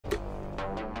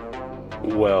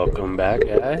Welcome back,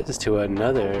 guys, to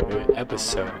another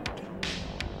episode.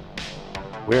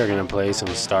 We're gonna play some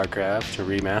Starcraft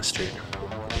Remastered.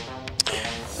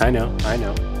 I know.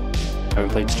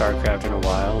 Haven't played Starcraft in a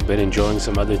while. Been enjoying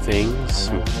some other things,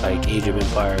 like Age of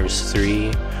Empires 3,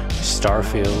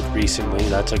 Starfield recently,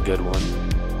 that's a good one.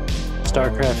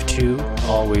 Starcraft 2,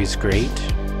 always great.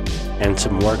 And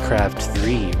some Warcraft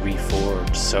 3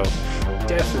 reforged, so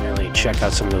definitely check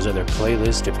out some of those other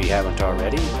playlists if you haven't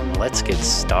already. Let's get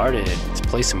started. Let's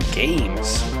play some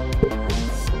games.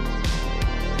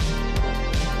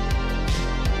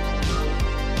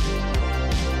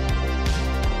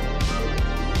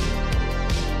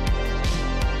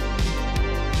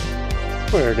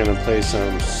 We're gonna play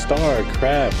some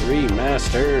Starcraft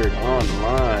Remastered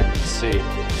online. Let's see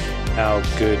how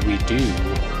good we do.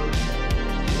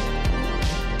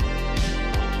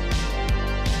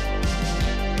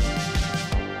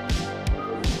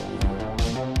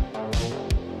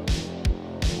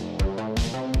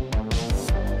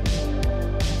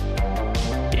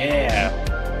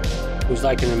 Who's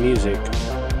liking the music?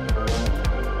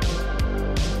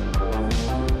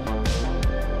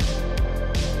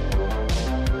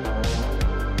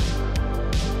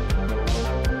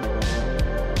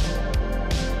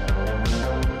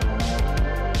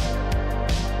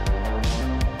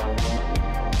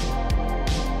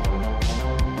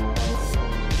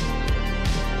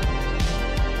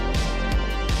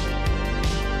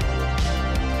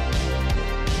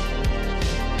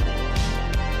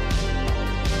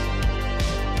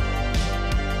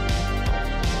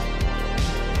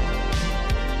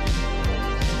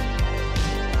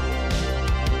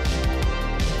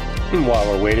 While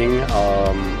we're waiting,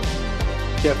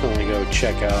 definitely go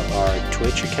check out our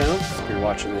Twitch account if you're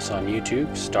watching this on YouTube.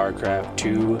 Starcraft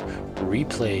 2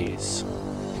 replays.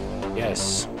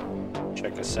 Yes,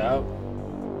 check us out.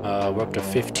 We're up to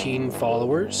 15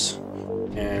 followers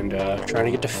and trying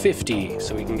to get to 50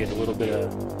 so we can get a little bit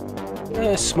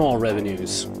of small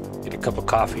revenues. Get a cup of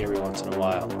coffee every once in a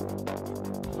while.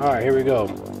 Alright, here we go.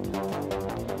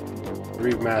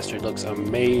 Remastered looks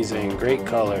amazing. Great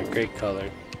color, great color.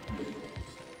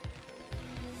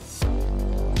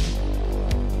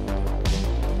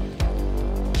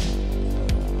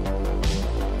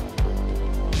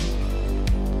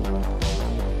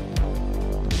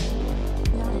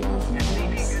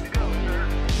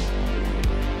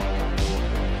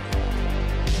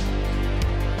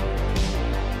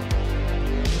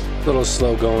 A little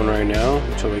slow going right now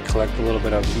until we collect a little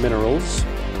bit of minerals.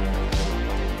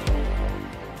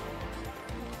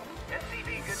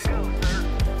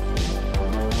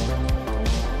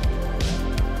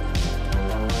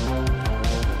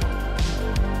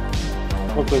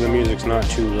 Hopefully the music's not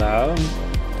too loud.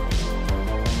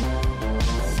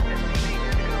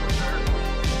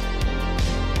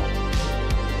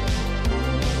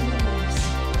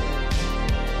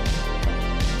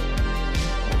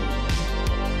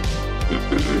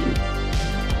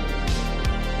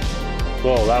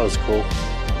 Whoa, that was cool.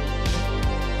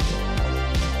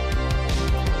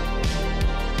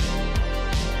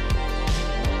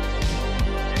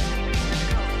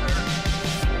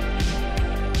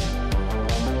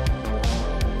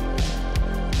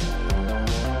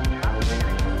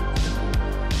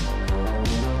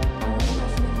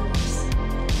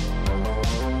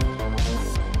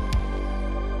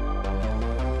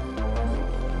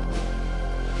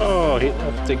 Oh, he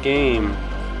left the game.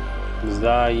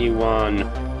 Zayuan.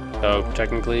 So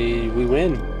technically we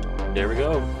win. There we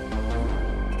go.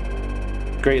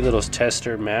 Great little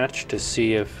tester match to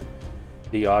see if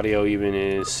the audio even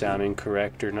is sounding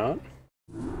correct or not.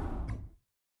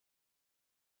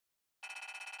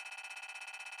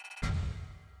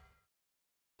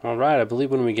 Alright, I believe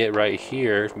when we get right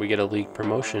here, we get a league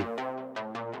promotion.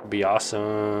 It'd be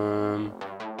awesome.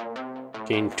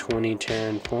 Gain 20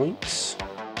 Terran points.